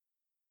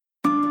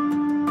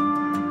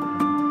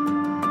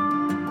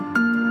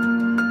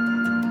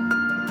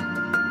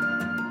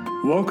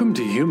Welcome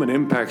to Human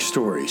Impact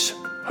Stories,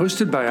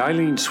 hosted by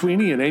Eileen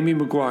Sweeney and Amy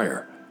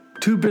McGuire,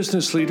 two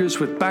business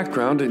leaders with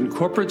background in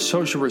corporate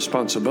social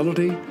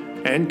responsibility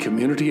and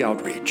community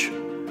outreach.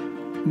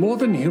 More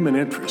than human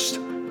interest,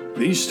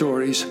 these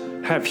stories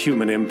have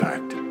human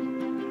impact.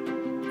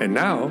 And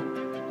now,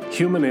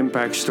 Human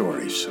Impact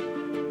Stories.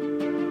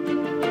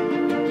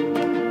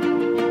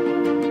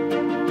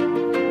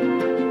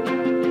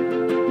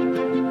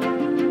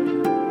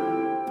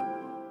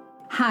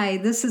 Hi,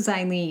 this is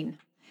Eileen.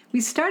 We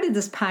started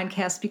this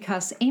podcast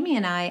because Amy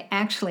and I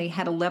actually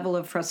had a level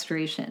of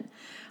frustration.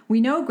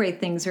 We know great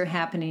things are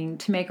happening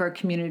to make our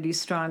community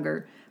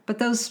stronger, but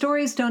those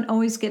stories don't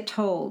always get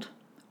told,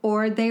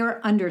 or they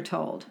are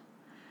undertold.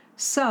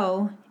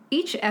 So,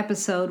 each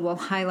episode will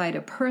highlight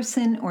a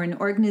person or an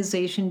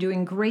organization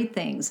doing great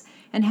things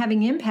and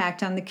having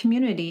impact on the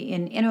community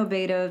in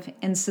innovative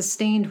and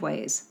sustained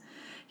ways.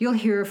 You'll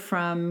hear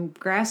from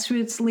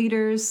grassroots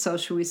leaders,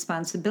 social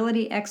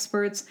responsibility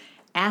experts,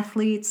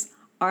 athletes,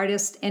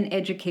 artists, and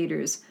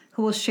educators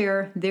who will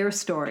share their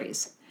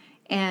stories.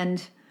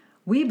 And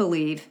we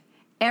believe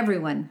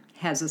everyone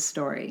has a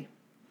story.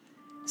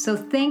 So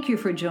thank you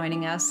for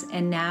joining us.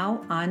 And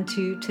now on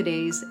to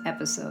today's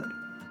episode.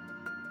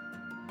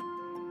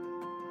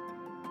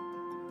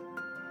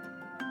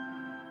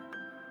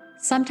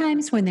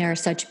 Sometimes when there are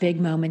such big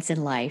moments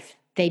in life,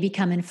 they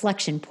become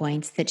inflection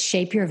points that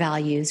shape your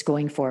values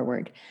going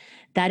forward.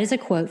 That is a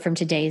quote from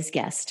today's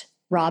guest,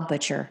 Rob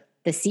Butcher,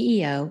 the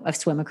CEO of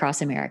Swim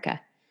Across America.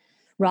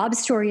 Rob's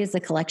story is a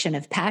collection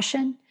of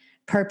passion,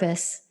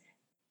 purpose,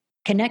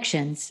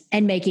 connections,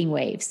 and making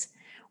waves.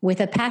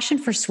 With a passion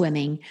for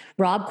swimming,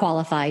 Rob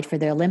qualified for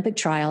the Olympic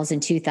trials in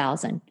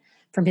 2000.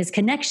 From his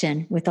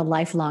connection with a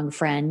lifelong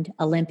friend,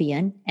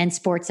 Olympian, and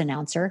sports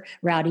announcer,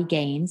 Rowdy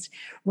Gaines,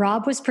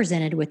 Rob was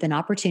presented with an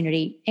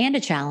opportunity and a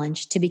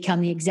challenge to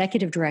become the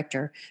executive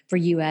director for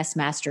U.S.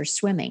 Masters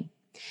Swimming.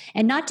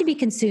 And not to be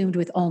consumed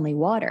with only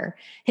water,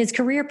 his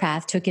career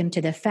path took him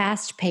to the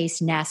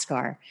fast-paced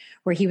NASCAR,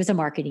 where he was a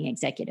marketing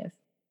executive.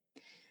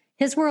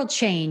 His world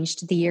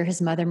changed the year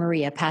his mother,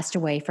 Maria, passed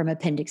away from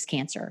appendix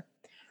cancer.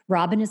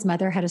 Rob and his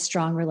mother had a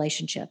strong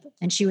relationship,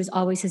 and she was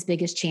always his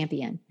biggest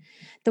champion.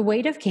 The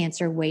weight of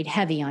cancer weighed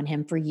heavy on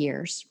him for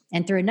years,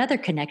 and through another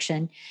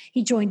connection,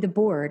 he joined the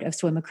board of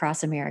Swim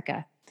Across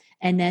America.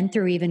 And then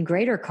through even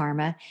greater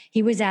karma,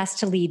 he was asked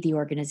to lead the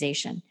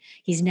organization.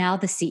 He's now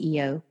the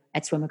CEO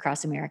at Swim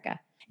Across America.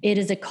 It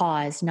is a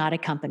cause, not a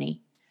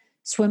company.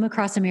 Swim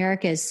Across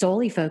America is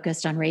solely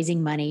focused on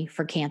raising money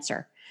for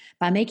cancer.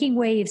 By making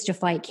waves to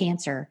fight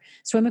cancer,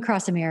 Swim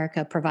Across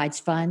America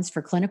provides funds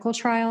for clinical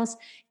trials,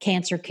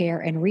 cancer care,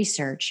 and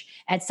research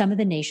at some of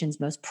the nation's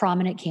most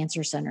prominent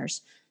cancer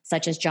centers,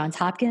 such as Johns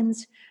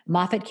Hopkins,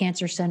 Moffitt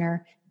Cancer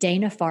Center,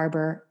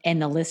 Dana-Farber,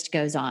 and the list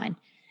goes on.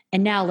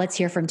 And now let's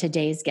hear from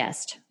today's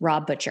guest,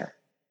 Rob Butcher.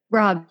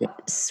 Rob,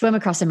 Swim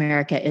Across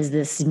America is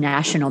this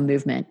national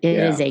movement. It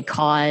is a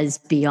cause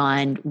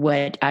beyond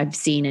what I've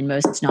seen in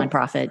most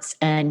nonprofits.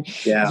 And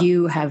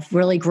you have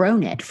really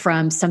grown it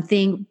from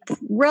something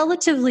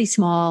relatively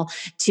small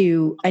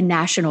to a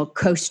national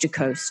coast to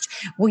coast.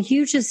 Will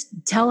you just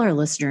tell our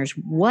listeners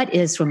what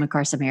is Swim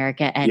Across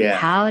America and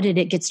how did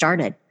it get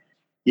started?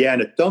 Yeah,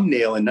 in a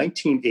thumbnail in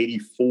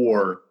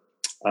 1984,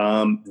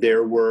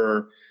 there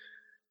were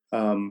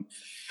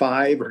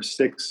 5 or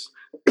 6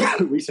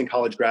 recent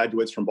college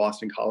graduates from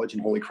Boston College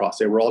and Holy Cross.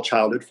 They were all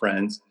childhood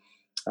friends,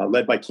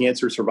 led by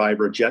cancer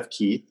survivor Jeff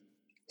Keith.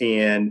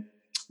 And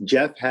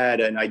Jeff had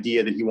an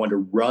idea that he wanted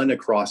to run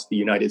across the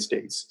United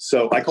States.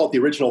 So I call it the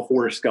original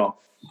Forrest Gump.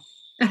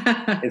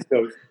 And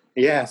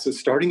so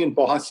starting in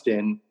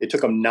Boston, it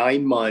took them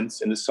 9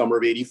 months in the summer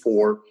of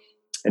 84,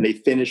 and they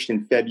finished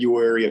in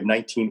February of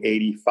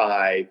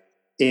 1985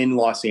 in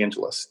Los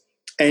Angeles.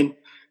 And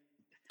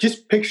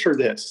just picture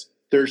this.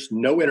 There's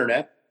no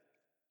internet.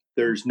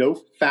 There's no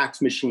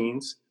fax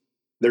machines.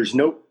 There's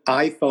no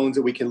iPhones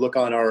that we can look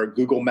on our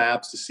Google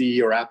Maps to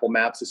see or Apple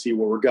Maps to see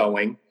where we're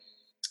going.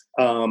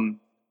 And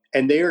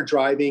they are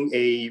driving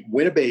a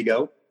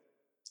Winnebago,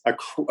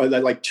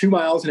 like 2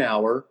 miles an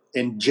hour.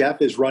 And Jeff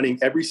is running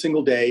every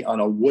single day on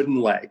a wooden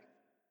leg.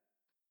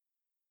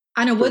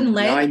 On a wooden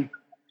leg?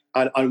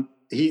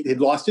 He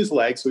had lost his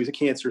leg, so he's a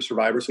cancer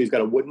survivor. So he's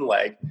got a wooden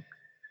leg.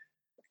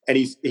 And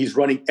he's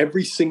running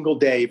every single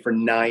day for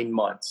 9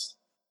 months.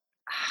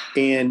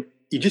 And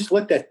you just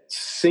let that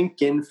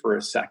sink in for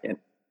a second.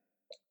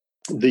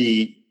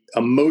 The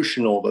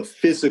emotional, the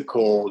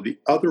physical, the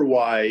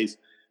otherwise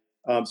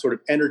sort of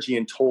energy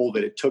and toll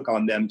that it took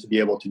on them to be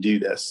able to do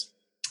this.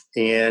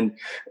 And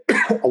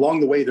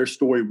along the way, their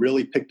story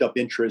really picked up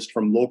interest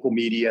from local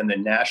media and the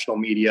national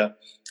media.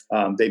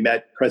 They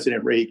met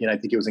President Reagan, I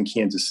think it was in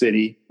Kansas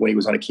City, when he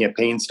was on a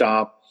campaign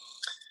stop.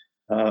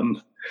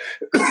 Then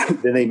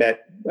they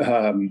met,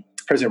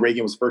 President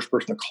Reagan was the first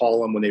person to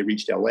call him when they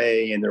reached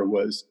LA, and there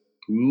was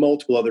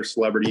multiple other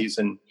celebrities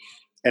and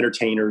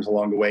entertainers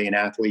along the way and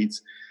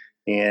athletes.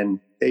 And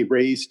they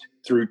raised,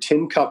 through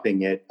tin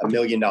cupping it, $1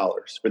 million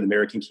for the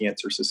American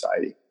Cancer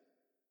Society.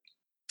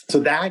 So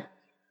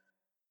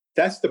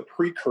that's the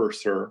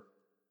precursor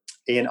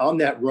And on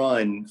that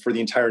run for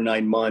the entire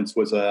 9 months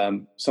was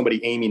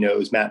somebody Amy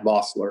knows, Matt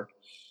Vossler.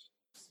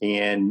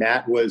 And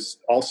Matt was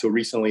also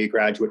recently a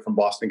graduate from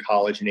Boston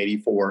College in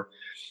 '84.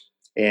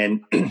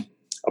 And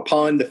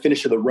upon the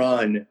finish of the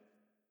run,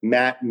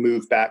 Matt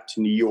moved back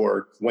to New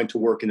York, went to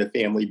work in the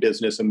family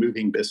business, a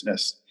moving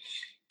business.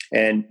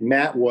 And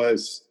Matt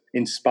was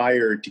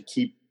inspired to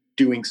keep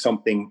doing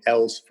something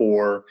else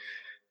for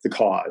the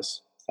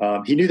cause.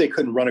 He knew they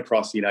couldn't run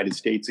across the United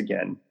States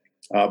again.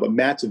 But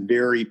Matt's a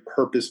very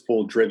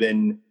purposeful,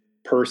 driven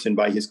person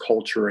by his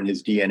culture and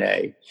his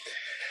DNA.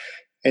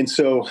 And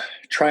so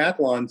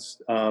triathlons,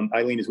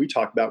 Eileen, as we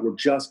talked about, were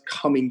just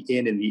coming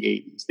in the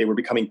 80s. They were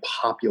becoming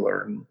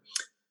popular. And,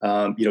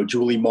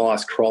 Julie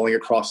Moss crawling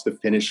across the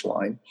finish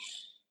line.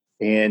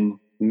 And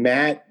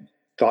Matt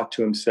thought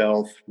to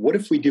himself, what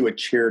if we do a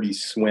charity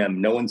swim?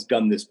 No one's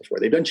done this before.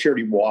 They've done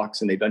charity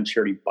walks and they've done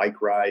charity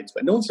bike rides,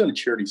 but no one's done a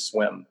charity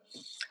swim.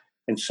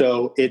 And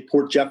so at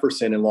Port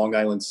Jefferson in Long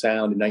Island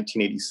Sound in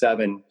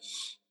 1987,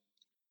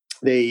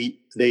 they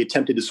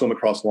attempted to swim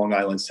across Long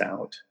Island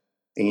Sound.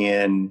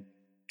 And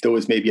there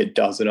was maybe a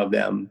dozen of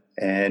them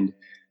and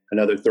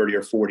another 30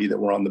 or 40 that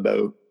were on the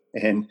boat.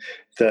 And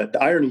the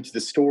irony to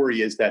the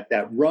story is that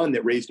run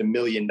that raised $1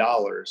 million,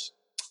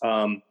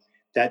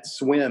 that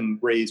swim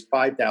raised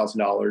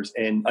 $5,000.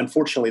 And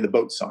unfortunately, the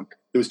boat sunk.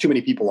 There was too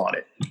many people on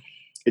it.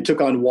 It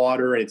took on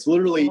water. And it's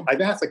literally,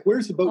 I've asked,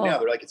 where's the boat now?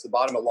 They're like, it's the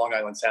bottom of Long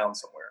Island Sound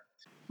somewhere.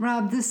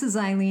 Rob, this is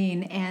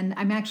Eileen, and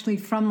I'm actually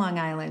from Long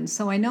Island,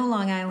 so I know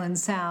Long Island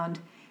Sound.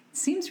 It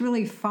seems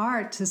really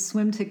far to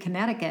swim to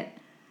Connecticut.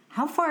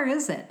 How far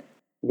is it?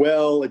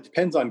 Well, it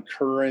depends on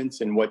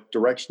currents and what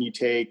direction you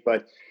take,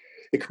 but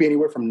it could be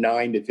anywhere from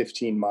 9 to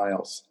 15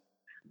 miles.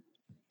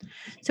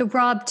 So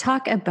Rob,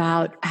 talk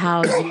about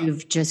how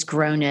you've just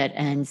grown it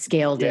and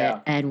scaled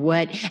it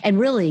and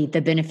really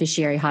the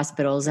beneficiary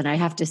hospitals. And I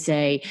have to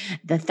say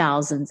the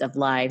thousands of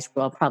lives,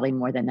 well, probably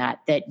more than that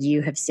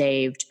you have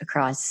saved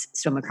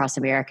Swim Across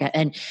America,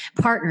 and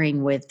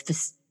partnering with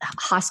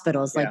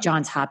hospitals like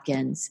Johns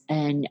Hopkins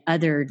and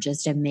other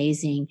just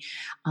amazing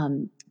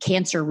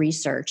cancer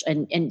research.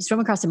 And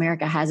Swim Across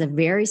America has a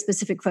very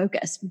specific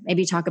focus.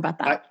 Maybe talk about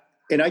that.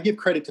 And I give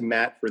credit to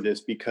Matt for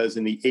this, because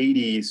in the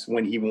 80s,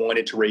 when he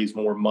wanted to raise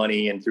more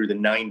money, and through the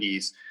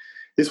 90s,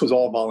 this was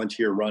all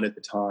volunteer run at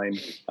the time.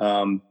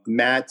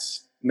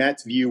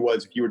 Matt's view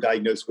was, if you were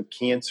diagnosed with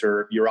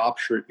cancer, your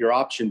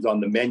options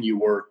on the menu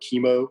were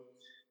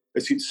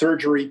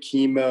surgery,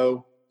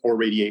 chemo, or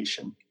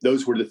radiation.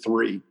 Those were the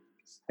three.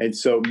 And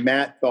so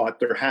Matt thought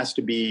there has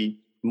to be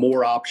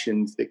more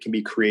options that can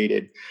be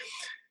created.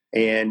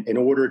 And in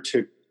order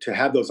to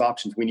have those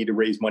options, we need to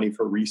raise money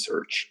for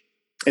research.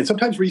 And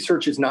sometimes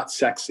research is not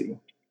sexy,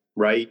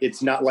 right?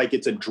 It's not like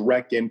it's a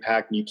direct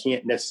impact and you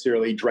can't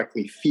necessarily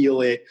directly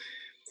feel it,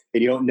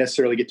 and you don't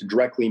necessarily get to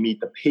directly meet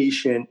the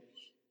patient.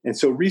 And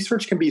so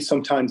research can be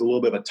sometimes a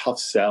little bit of a tough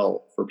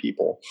sell for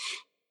people.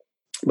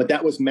 But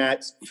that was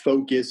Matt's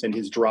focus and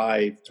his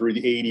drive through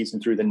the 80s and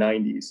through the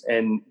 90s.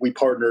 And we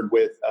partnered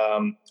with,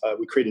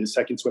 we created a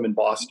second swim in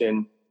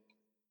Boston.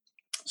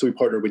 So we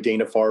partnered with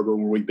Dana-Farber,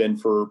 where we've been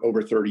for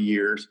over 30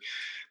 years.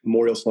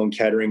 Memorial Sloan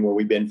Kettering, where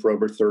we've been for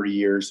over 30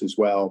 years as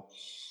well.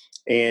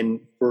 And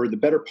for the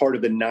better part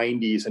of the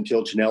 90s,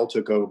 until Janelle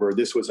took over,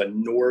 this was a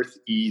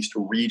Northeast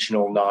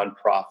regional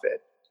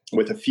nonprofit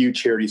with a few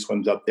charity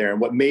swims up there. And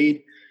we've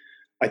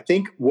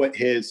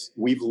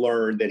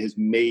learned that has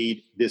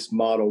made this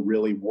model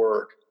really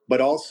work,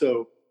 but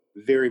also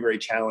very, very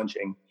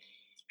challenging,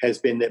 has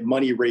been that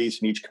money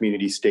raised in each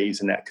community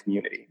stays in that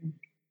community.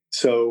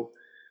 So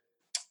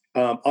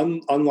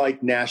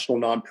unlike national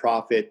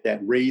nonprofit that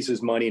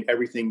raises money and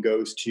everything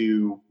goes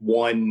to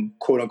one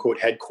quote unquote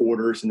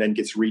headquarters and then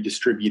gets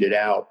redistributed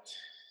out,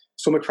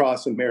 Swim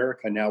Across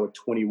America now with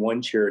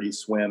 21 charity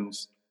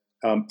swims,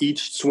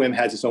 each swim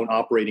has its own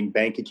operating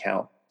bank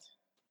account.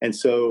 And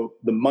so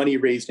the money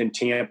raised in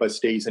Tampa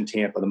stays in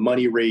Tampa. The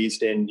money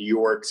raised in New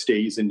York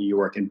stays in New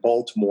York, and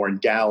Baltimore and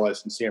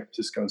Dallas and San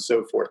Francisco and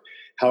so forth.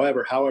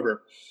 However,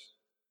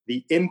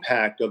 the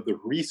impact of the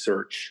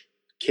research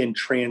can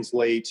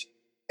translate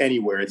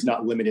anywhere. It's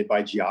not limited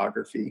by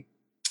geography.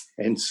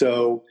 And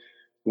so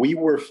we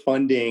were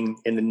funding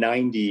in the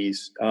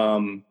 90s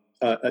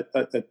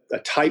a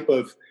type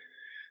of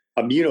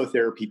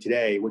immunotherapy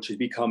today, which has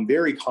become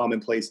very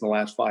commonplace in the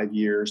last 5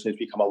 years, and has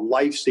become a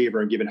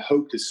lifesaver and given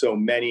hope to so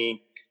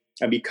many,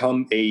 and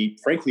become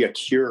frankly, a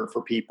cure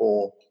for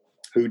people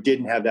who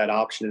didn't have that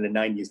option in the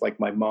 90s, like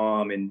my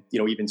mom and,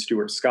 even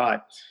Stuart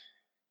Scott.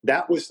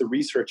 That was the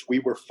research we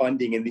were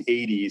funding in the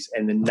 80s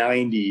and the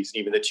 90s,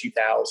 even the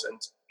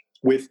 2000s,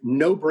 with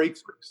no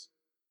breakthroughs,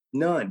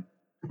 none.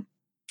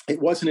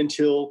 It wasn't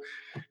until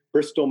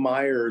Bristol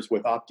Myers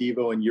with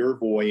Opdivo and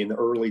Yervoy in the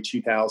early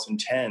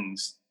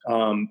 2010s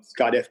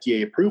got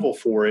FDA approval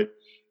for it,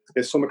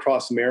 that Swim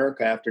Across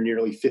America, after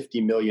nearly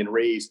 50 million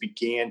raised,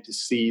 began to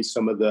see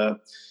some of the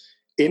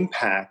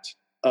impact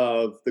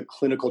of the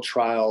clinical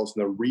trials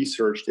and the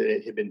research that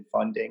it had been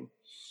funding.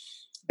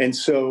 And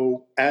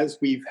so as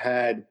we've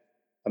had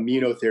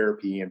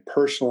immunotherapy and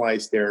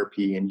personalized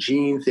therapy and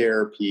gene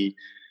therapy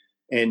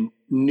and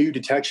new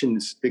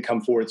detections that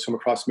come forward. Swim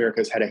Across America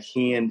has had a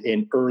hand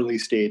in early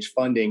stage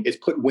funding. It's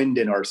put wind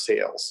in our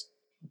sails.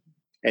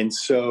 And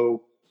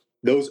so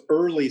those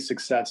early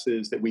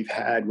successes that we've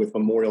had with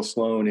Memorial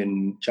Sloan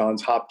and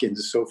Johns Hopkins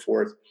and so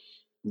forth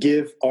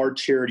give our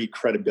charity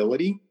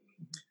credibility,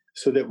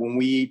 so that when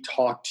we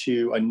talk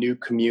to a new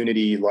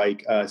community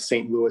like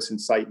St. Louis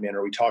incitement,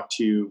 or we talk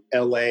to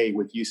LA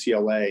with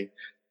UCLA,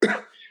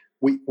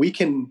 we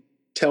can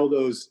tell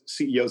those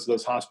CEOs of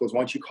those hospitals,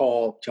 why don't you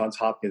call Johns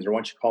Hopkins, or why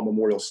don't you call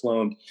Memorial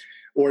Sloan?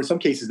 Or in some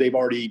cases, they've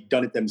already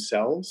done it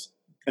themselves.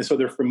 And so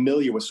they're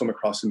familiar with Swim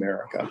Across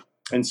America.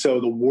 And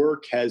so the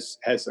work has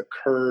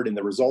occurred and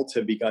the results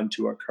have begun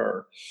to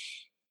occur.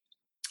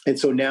 And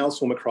so now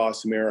Swim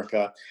Across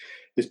America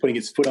is putting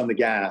its foot on the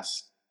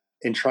gas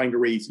and trying to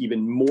raise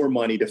even more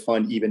money to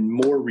fund even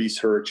more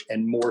research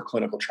and more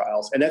clinical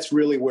trials. And that's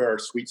really where our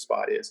sweet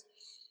spot is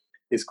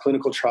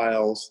clinical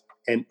trials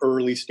and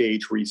early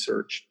stage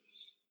research.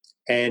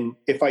 And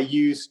if I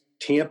use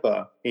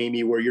Tampa,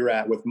 Amy, where you're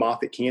at with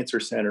Moffitt Cancer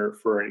Center,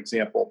 for an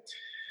example,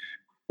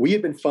 we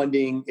have been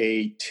funding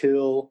a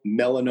TIL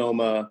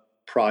melanoma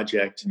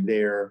project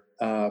there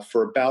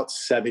for about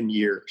 7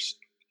 years.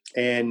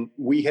 And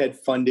we had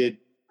funded,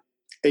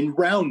 in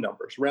round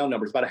numbers,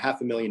 about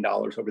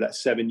 $500,000 over that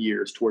 7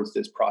 years towards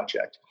this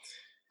project.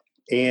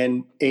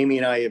 And Amy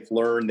and I have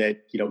learned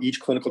that, each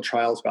clinical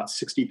trial is about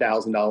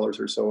 $60,000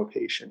 or so a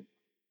patient.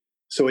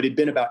 So it had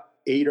been about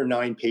 8 or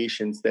 9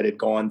 patients that had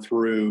gone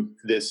through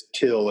this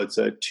TIL. It's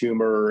a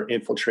tumor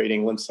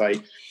infiltrating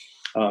lymphocyte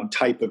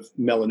type of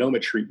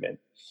melanoma treatment.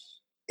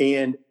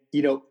 And,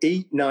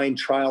 8, 9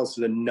 trials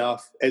is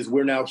enough, as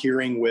we're now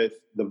hearing with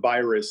the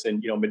virus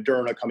and,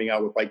 Moderna coming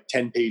out with like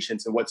 10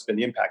 patients and what's been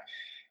the impact.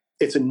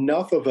 It's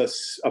enough of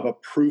a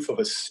proof of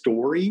a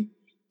story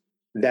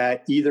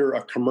that either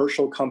a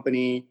commercial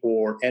company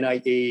or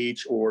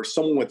NIH or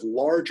someone with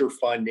larger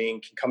funding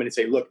can come in and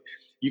say, look,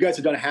 you guys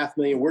have done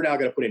 $500,000. We're now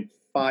going to put in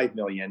 $5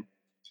 million,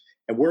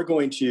 and we're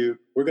going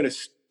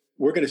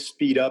to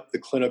speed up the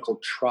clinical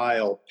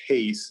trial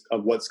pace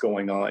of what's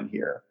going on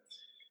here.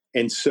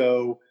 And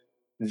so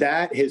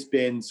that has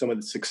been some of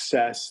the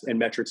success and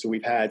metrics that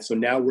we've had. So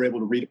now we're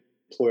able to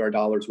redeploy our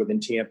dollars within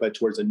Tampa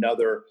towards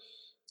another,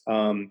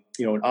 an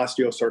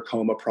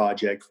osteosarcoma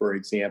project, for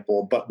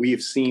example. But we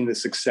have seen the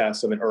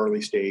success of an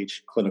early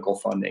stage clinical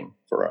funding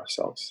for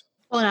ourselves.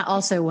 Well, and I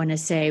also want to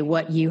say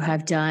what you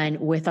have done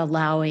with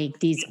allowing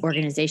these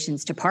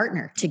organizations to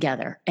partner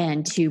together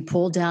and to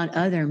pull down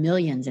other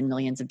millions and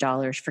millions of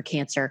dollars for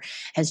cancer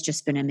has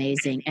just been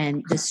amazing.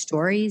 And the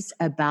stories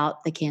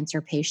about the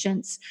cancer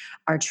patients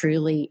are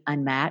truly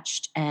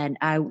unmatched. And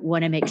I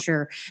want to make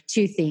sure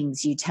 2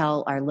 things you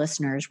tell our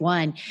listeners.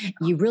 One,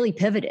 you really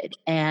pivoted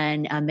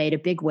and made a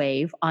big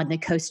wave on the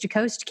Coast to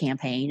Coast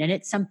campaign. And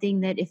it's something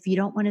that if you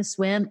don't want to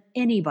swim,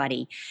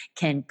 anybody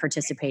can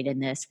participate in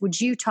this. Would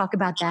you talk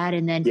about that?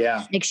 And then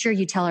make sure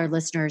you tell our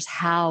listeners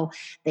how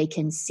they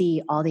can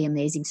see all the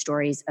amazing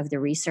stories of the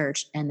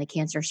research and the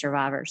cancer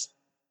survivors.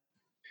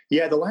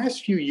 Yeah, the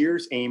last few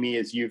years, Amy,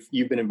 as you've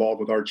been involved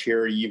with our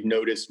charity, you've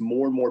noticed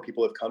more and more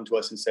people have come to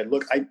us and said,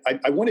 look,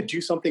 I want to do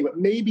something, but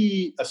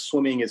maybe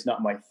swimming is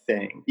not my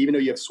thing. Even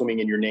though you have swimming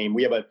in your name,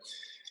 we have a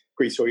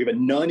great story. We have a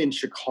nun in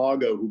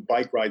Chicago who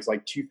bike rides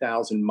like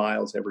 2,000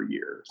 miles every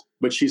year,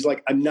 but she's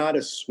like, I'm not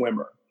a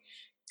swimmer.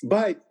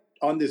 But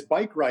on this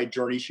bike ride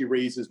journey, she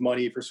raises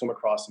money for Swim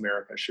Across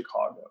America,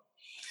 Chicago.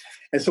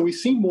 And so we've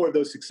seen more of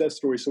those success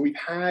stories. So we've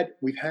had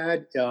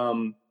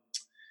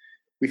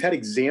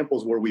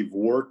examples where we've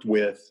worked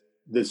with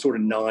the sort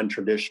of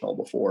non-traditional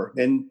before.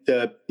 And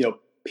the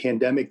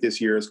pandemic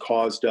this year has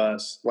caused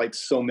us, like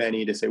so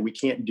many, to say we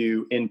can't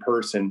do in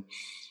person.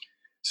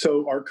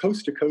 So our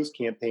Coast to Coast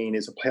campaign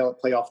is a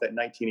play off that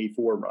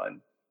 1984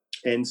 run.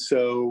 And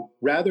so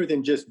rather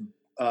than just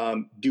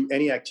do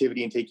any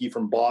activity and take you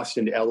from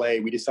Boston to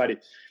LA, we decided,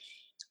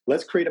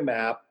 let's create a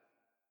map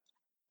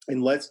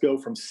and let's go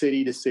from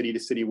city to city to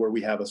city where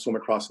we have a Swim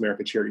Across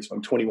America charity swim,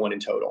 21 in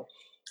total.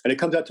 And it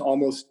comes out to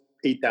almost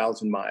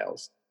 8,000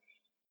 miles.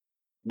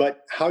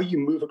 But how you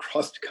move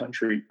across the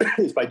country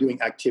is by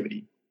doing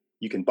activity.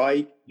 You can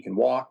bike, you can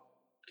walk,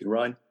 you can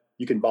run,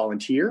 you can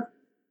volunteer,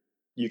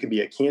 you can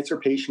be a cancer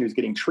patient who's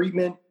getting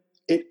treatment.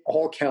 It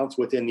all counts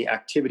within the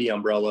activity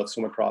umbrella of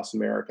Swim Across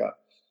America.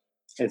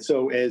 And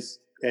so as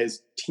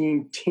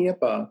Team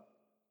Tampa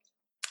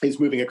is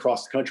moving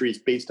across the country, it's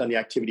based on the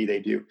activity they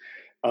do.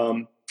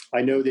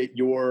 I know that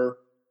your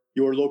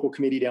local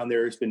committee down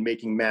there has been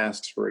making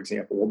masks, for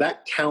example. Well,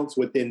 that counts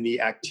within the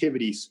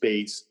activity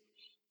space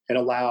and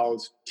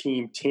allows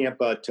Team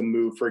Tampa to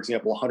move, for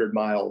example, 100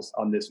 miles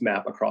on this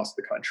map across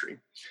the country.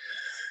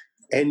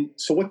 And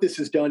so what this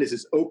has done is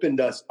it's opened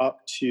us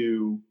up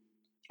to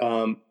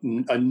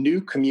a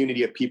new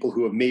community of people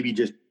who have maybe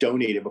just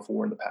donated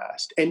before in the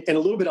past. And a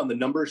little bit on the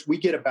numbers, we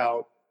get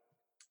about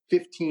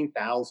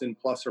 15,000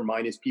 plus or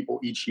minus people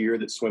each year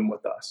that swim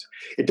with us.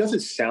 It doesn't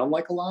sound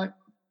like a lot,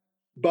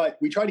 but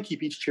we try to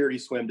keep each charity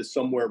swim to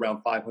somewhere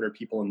around 500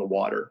 people in the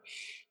water.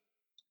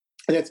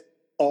 And that's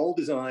all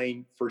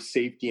designed for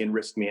safety and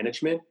risk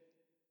management.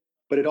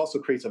 but it also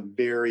creates a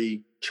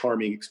very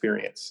charming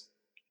experience,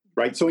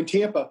 right? So in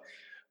Tampa,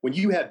 when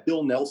you have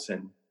Bill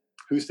Nelson,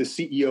 who's the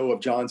CEO of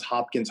Johns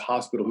Hopkins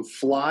Hospital, who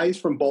flies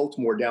from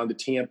Baltimore down to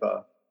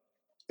Tampa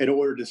in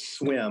order to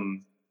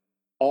swim,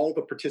 all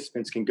the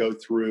participants can go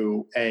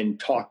through and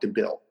talk to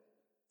Bill,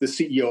 the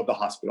CEO of the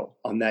hospital,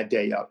 on that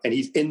day up. And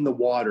he's in the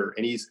water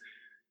and he's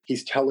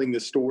telling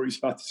the stories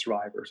about the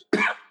survivors.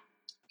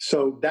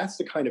 So that's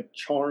the kind of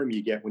charm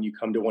you get when you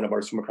come to one of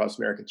our Swim Across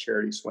America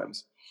charity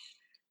swims.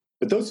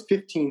 But those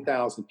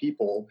 15,000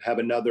 people have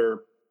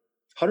another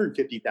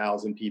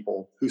 150,000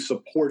 people who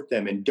support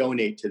them and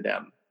donate to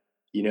them.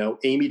 You know,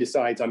 Amy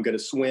decides I'm going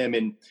to swim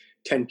and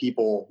 10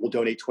 people will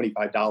donate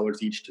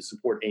 $25 each to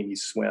support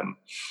Amy's swim.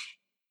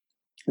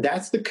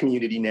 That's the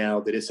community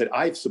now that has said,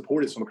 I've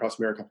supported Swim Across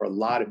America for a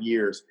lot of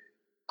years.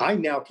 I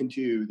now can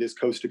do this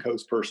coast to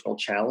coast personal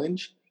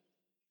challenge,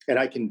 and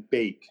I can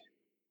bake,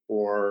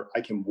 or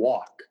I can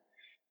walk,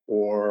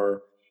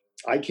 or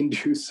I can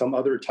do some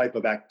other type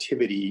of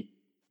activity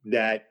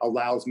that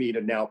allows me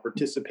to now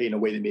participate in a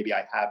way that maybe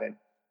I haven't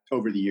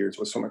over the years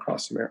with Swim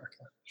Across America.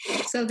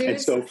 So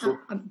there's,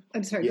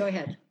 I'm sorry, go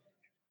ahead.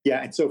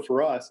 Yeah. And so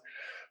for us,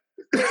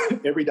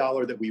 every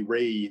dollar that we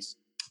raise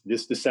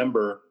this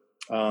December,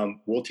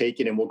 we'll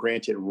take it and we'll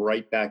grant it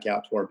right back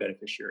out to our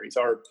beneficiaries.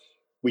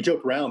 We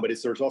joke around, but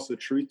there's also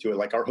truth to it.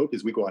 Like, our hope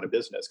is we go out of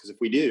business, because if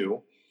we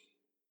do,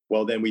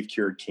 well, then we've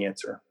cured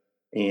cancer.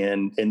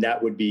 And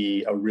that would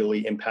be a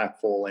really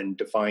impactful and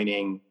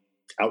defining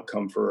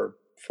outcome for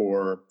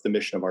the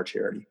mission of our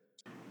charity.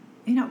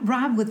 You know,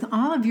 Rob, with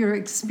all of your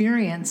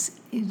experience,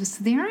 is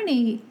there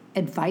any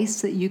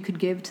advice that you could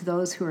give to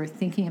those who are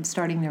thinking of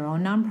starting their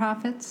own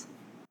nonprofits?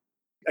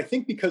 I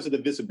think because of the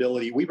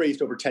visibility, we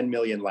raised over 10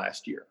 million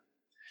last year.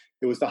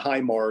 It was the high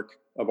mark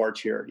of our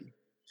charity.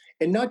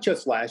 And not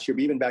just last year,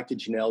 but even back to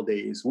Janelle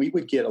days, we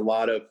would get a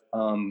lot of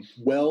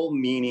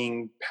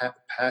well-meaning,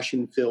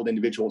 passion-filled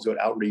individuals who would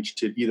outreach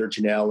to either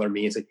Janelle or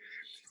me and say,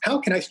 how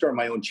can I start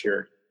my own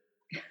charity?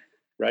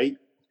 Right?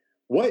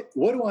 What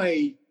do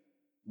I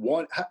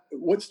want?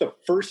 What's the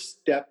first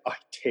step I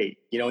take?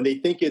 You know, and they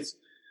think it's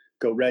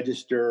go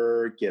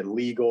register, get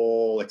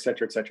legal, et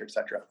cetera, et cetera, et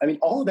cetera. I mean,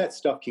 all of that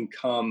stuff can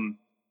come,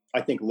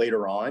 I think,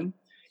 later on.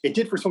 It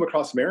did for Swim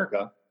Across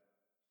America.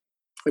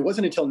 It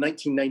wasn't until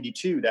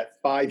 1992,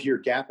 that 5-year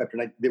gap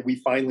after that we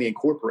finally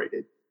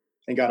incorporated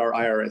and got our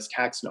IRS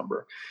tax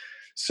number.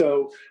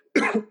 So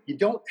you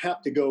don't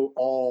have to go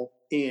all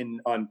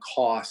in on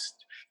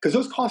cost, because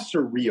those costs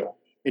are real.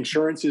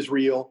 Insurance is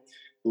real.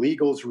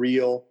 Legal is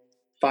real.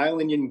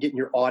 Filing and getting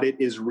your audit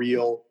is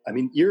real. I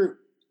mean, you're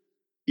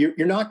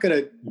not going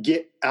to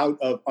get out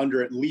of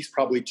under at least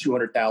probably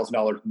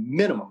 $200,000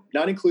 minimum,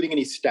 not including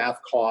any staff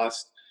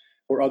costs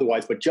or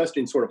otherwise, but just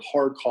in sort of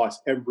hard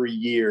costs every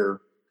year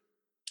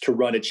to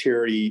run a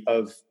charity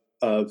of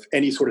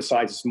any sort of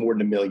size is more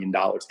than $1 million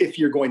if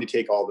you're going to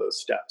take all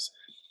those steps.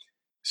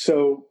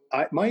 So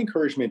my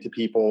encouragement to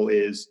people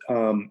is,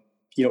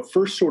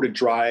 first sort of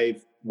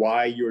drive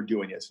why you're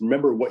doing this.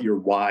 Remember what your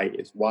why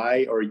is.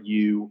 Why are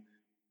you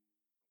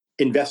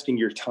investing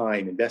your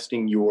time,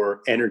 investing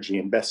your energy,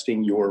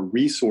 investing your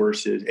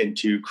resources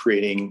into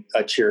creating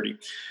a charity?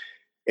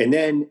 And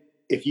then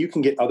if you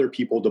can get other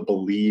people to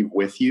believe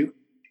with you,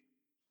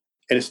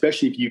 and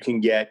especially if you can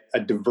get a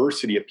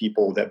diversity of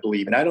people that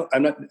believe, and I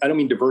don't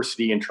mean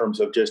diversity in terms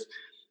of just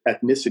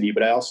ethnicity,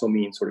 but I also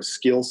mean sort of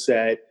skill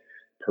set,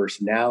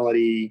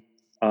 personality,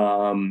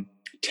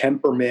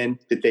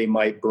 temperament that they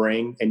might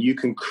bring, and you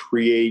can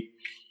create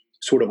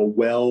sort of a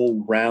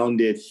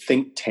well-rounded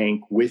think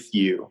tank with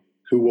you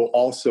who will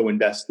also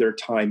invest their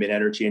time and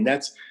energy. And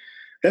that's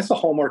the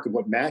hallmark of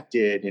what Matt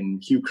did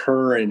and Hugh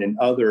Curran and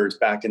others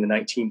back in the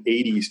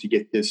 1980s to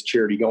get this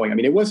charity going. I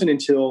mean, it wasn't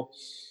until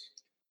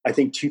I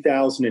think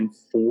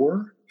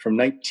 2004, from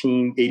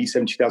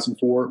 1987,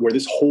 2004, where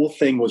this whole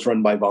thing was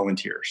run by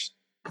volunteers,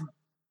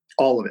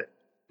 all of it.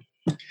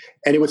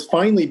 And it was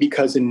finally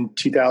because in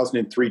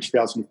 2003,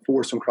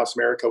 2004, Swim Across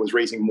America was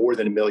raising more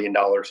than $1 million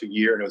a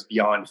year, and it was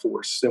beyond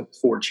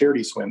four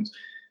charity swims,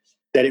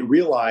 that it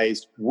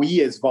realized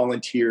we as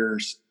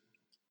volunteers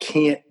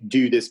can't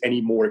do this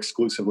anymore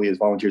exclusively as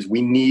volunteers.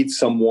 We need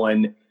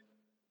someone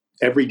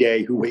every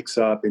day who wakes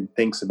up and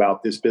thinks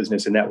about this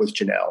business, and that was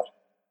Janelle.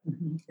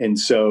 Mm-hmm. And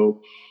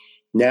so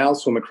now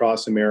Swim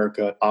Across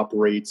America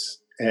operates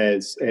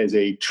as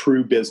a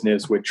true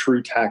business with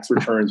true tax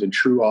returns and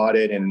true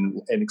audit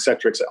and et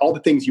cetera, et cetera. All the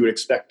things you would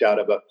expect out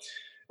of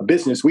a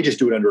business. We just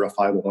do it under a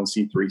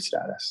 501c3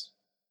 status.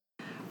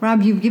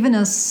 Rob, you've given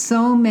us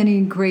so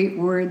many great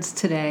words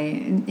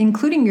today,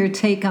 including your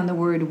take on the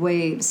word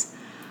waves.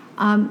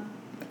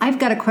 I've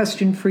got a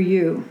question for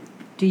you.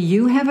 Do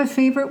you have a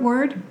favorite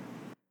word?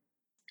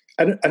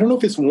 I don't know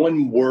if it's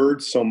one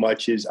word so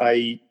much as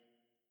I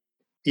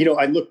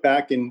look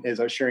back, and as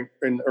I was sharing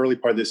in the early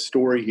part of this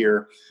story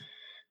here,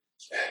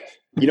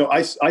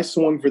 I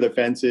swung for the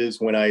fences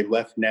when I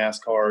left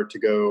NASCAR to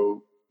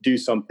go do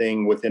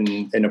something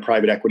in a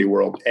private equity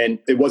world. And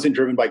it wasn't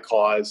driven by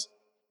cause,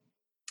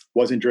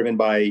 wasn't driven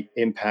by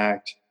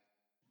impact.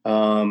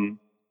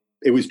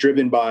 It was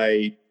driven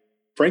by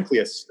frankly,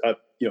 a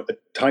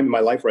time in my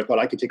life where I thought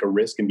I could take a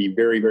risk and be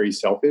very, very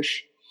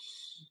selfish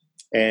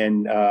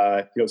and,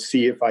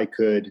 see if I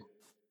could,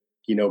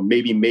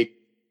 maybe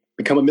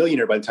become a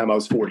millionaire by the time I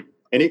was 40.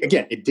 And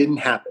it didn't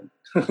happen,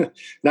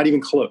 not even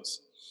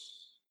close.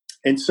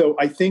 And so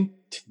I think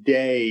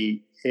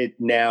today,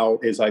 now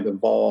as I've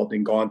evolved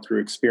and gone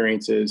through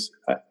experiences,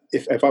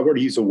 if I were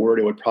to use a word,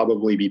 it would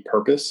probably be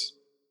purpose.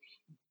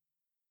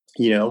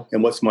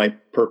 And what's my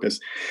purpose?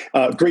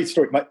 Great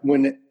story.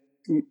 When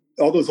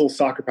all those old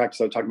soccer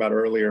practices I was talking about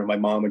earlier, my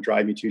mom would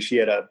drive me to, she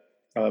had a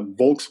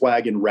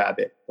Volkswagen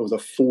Rabbit. It was a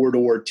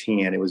 4-door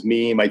tan. It was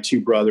me and my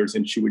 2 brothers,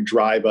 and she would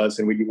drive us,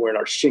 and we'd be wearing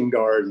our shin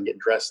guards and get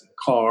dressed in the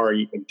car,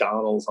 eat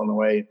McDonald's on the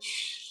way.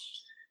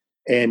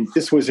 And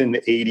this was in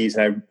the 80s,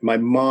 and my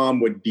mom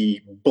would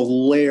be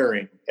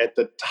blaring at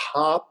the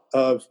top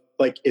of,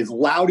 like, as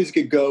loud as it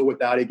could go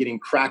without it getting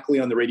crackly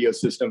on the radio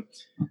system,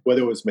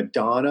 whether it was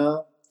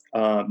Madonna,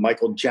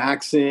 Michael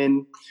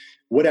Jackson,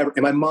 whatever.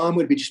 And my mom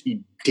would just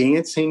be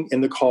dancing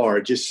in the car,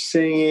 just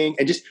singing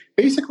and just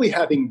basically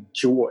having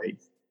joy,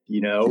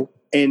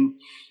 And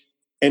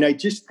I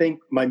just think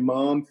my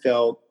mom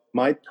felt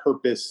my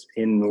purpose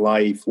in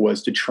life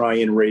was to try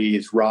and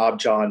raise Rob,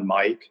 John,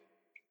 Mike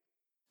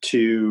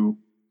to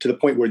the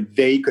point where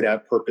they could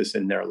have purpose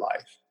in their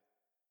life.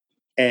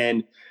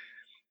 And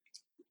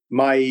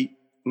my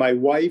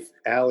wife,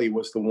 Allie,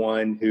 was the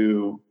one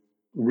who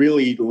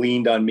really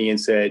leaned on me and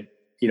said,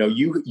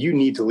 you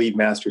need to leave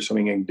Master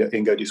Swimming and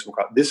go do swim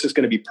across. This is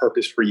going to be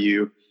purpose for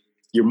you.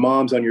 Your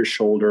mom's on your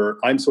shoulder.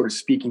 I'm sort of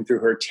speaking through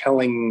her,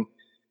 telling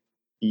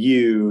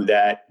you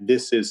that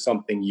this is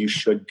something you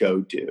should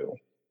go do.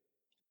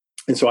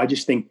 And so I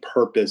just think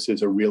purpose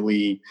is a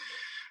really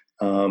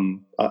a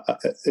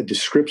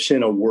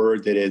description, a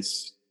word that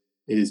is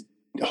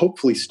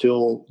hopefully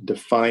still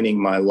defining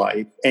my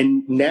life.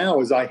 And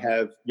now, as I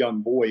have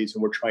young boys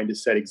and we're trying to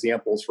set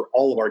examples for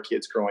all of our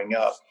kids growing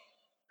up,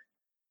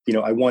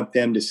 I want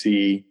them to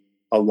see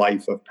a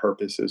life of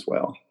purpose as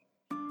well.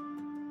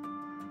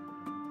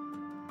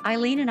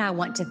 Eileen and I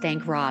want to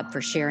thank Rob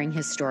for sharing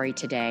his story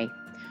today.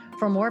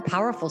 For more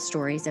powerful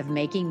stories of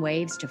making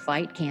waves to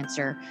fight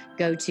cancer,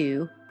 go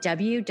to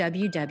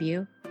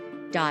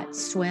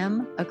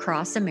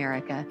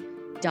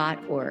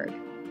www.swimacrossamerica.org.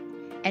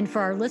 And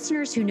for our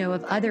listeners who know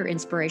of other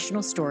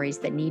inspirational stories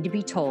that need to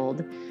be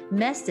told,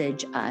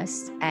 message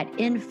us at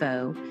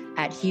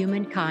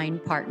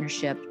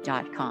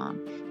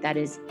info@humankindpartnership.com. That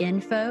is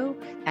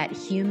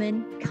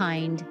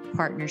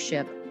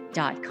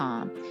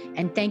info@humankindpartnership.com.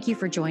 And thank you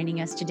for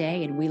joining us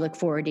today, and we look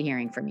forward to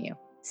hearing from you.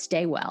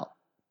 Stay well.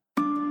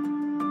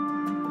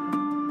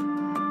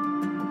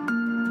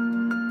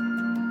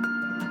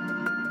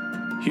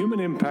 Human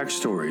Impact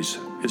Stories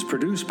is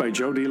produced by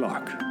Jody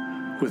Locke,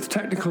 with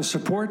technical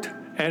support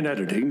and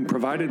editing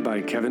provided by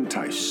Kevin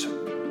Tice.